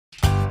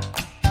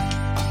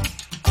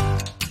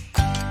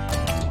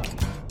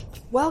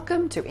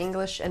Welcome to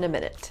English in a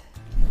Minute.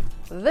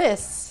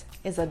 This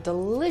is a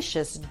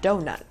delicious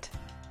donut.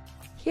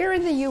 Here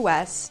in the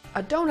US,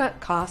 a donut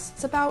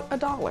costs about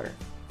 $1.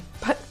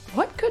 But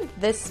what could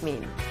this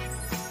mean?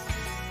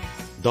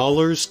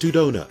 Dollars to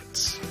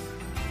donuts.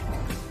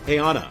 Hey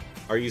Anna,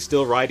 are you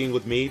still riding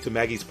with me to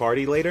Maggie's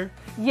party later?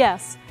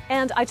 Yes,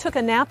 and I took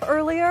a nap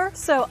earlier,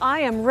 so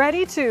I am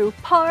ready to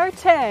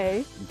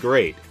partay.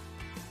 Great.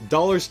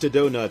 Dollars to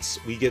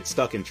donuts, we get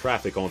stuck in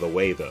traffic on the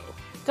way though.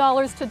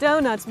 Dollars to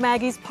donuts,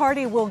 Maggie's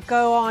party will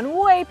go on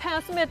way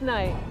past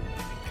midnight.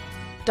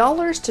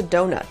 Dollars to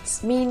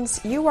donuts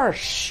means you are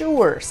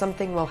sure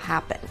something will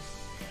happen.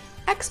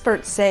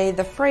 Experts say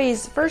the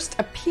phrase first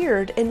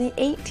appeared in the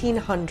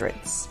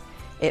 1800s.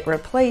 It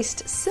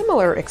replaced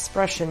similar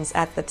expressions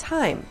at the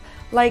time,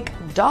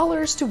 like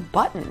dollars to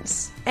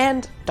buttons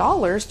and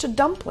dollars to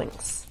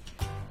dumplings.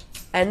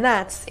 And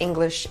that's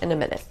English in a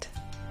Minute.